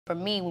for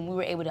me, when we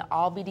were able to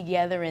all be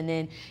together, and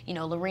then, you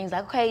know, Lorene's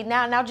like, okay,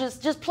 now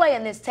just play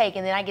in this take,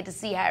 and then I get to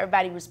see how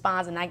everybody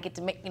responds, and I get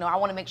to make, you know, I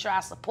want to make sure I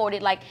support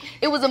it. Like,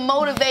 it was a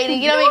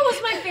motivating, you know what was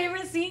my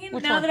favorite scene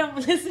that I'm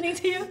listening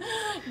to you?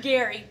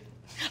 Gary.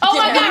 Oh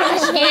my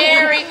gosh,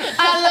 Gary,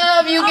 I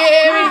love you,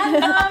 Gary. I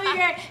love you,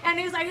 Gary. And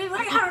he's like,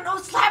 I don't know,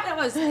 slap.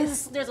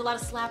 There's a lot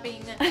of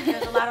slapping.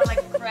 There's a lot of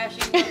like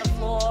crashing on the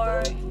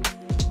floor.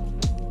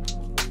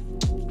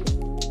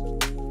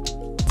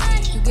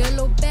 You get a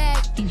little bag.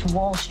 These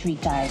Wall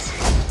Street guys.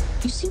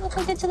 You see what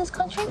they did to this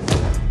country?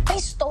 They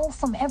stole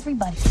from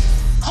everybody.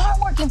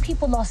 Hardworking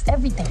people lost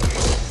everything.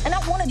 And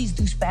not one of these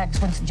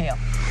douchebags went to jail.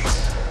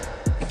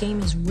 The game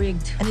is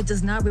rigged, and it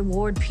does not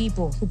reward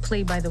people who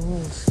play by the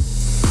rules.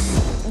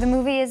 The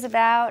movie is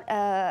about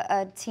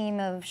a team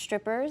of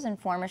strippers and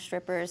former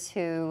strippers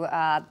who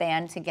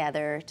band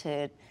together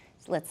to,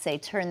 let's say,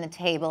 turn the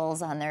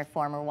tables on their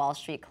former Wall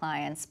Street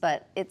clients.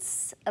 But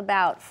it's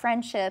about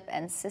friendship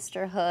and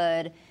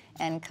sisterhood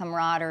and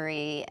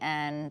camaraderie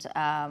and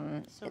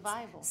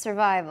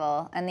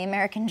survival and the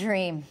American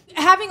dream.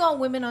 Having all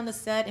women on the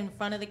set, in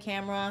front of the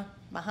camera,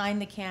 behind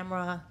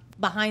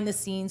the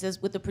scenes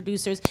as with the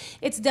producers,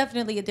 it's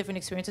definitely a different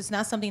experience. It's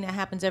not something that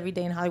happens every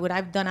day in Hollywood.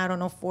 I've done, I don't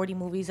know, 40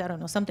 movies, I don't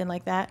know, something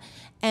like that.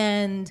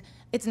 And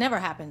it's never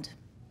happened.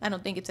 I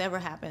don't think it's ever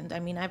happened. I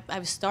mean,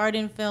 I've starred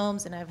in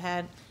films and I've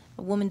had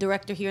a woman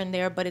director here and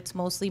there, but it's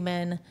mostly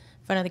men,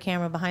 front of the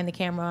camera, behind the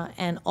camera,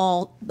 and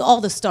all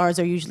the stars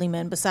are usually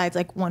men besides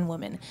like one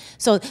woman.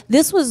 So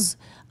this was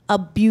a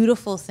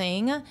beautiful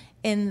thing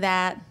in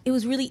that it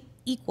was really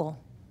equal.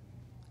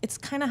 It's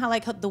kind of how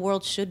the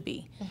world should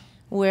be,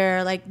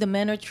 where like the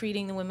men are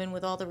treating the women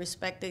with all the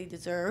respect they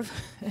deserve,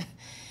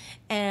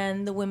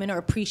 and the women are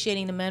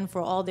appreciating the men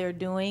for all they're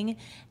doing,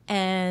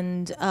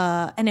 and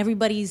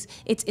everybody's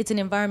it's an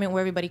environment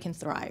where everybody can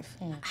thrive.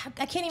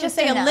 I can't even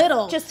say enough. A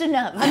little, just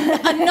enough,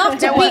 enough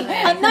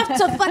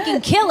to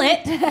fucking kill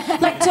it,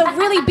 like to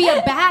really be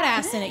a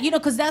badass in it, you know,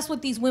 because that's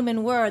what these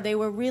women were. They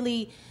were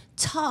really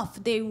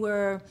tough. They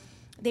were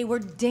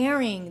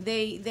daring.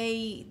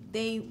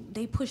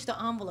 They pushed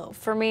the envelope.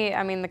 For me,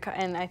 I mean,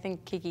 and I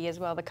think Keke as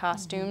well, the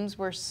costumes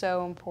were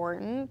so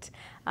important.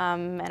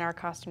 And our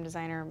costume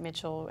designer,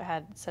 Mitchell,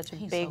 had such a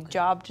big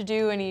job to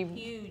do, and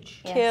he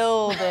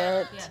killed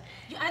it.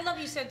 Yeah. I love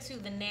you said too,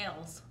 the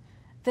nails.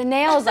 The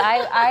nails,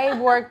 I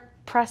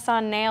worked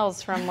press-on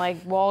nails from like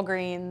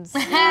Walgreens,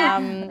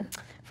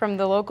 from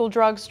the local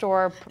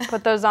drugstore,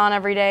 put those on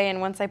every day,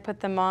 and once I put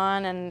them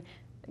on and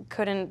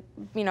couldn't,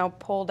 you know,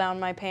 pull down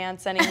my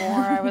pants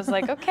anymore, I was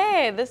like,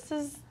 okay, this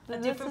is the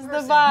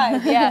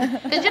vibe. Yeah.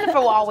 Because Jennifer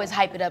will always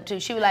hype it up too.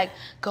 She would like,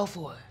 go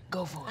for it.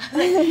 Go for it.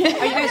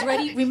 Are you guys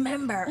ready?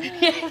 Remember,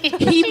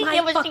 he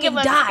might fucking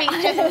die.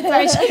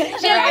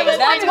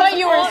 That's what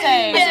you were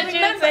saying. Yeah,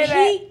 remember,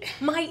 he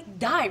might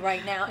die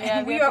right now,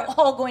 and we are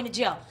all going to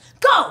jail.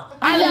 Go!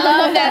 I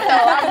love that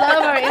though. I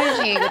love her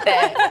energy with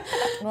that.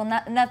 Well,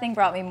 nothing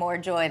brought me more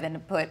joy than to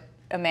put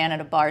a man at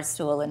a bar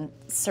stool and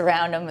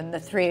surround him, and the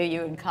three of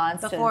you in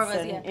Constance. The four of us,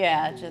 and,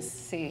 yeah,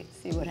 just see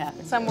what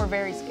happens. Some were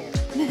very scared.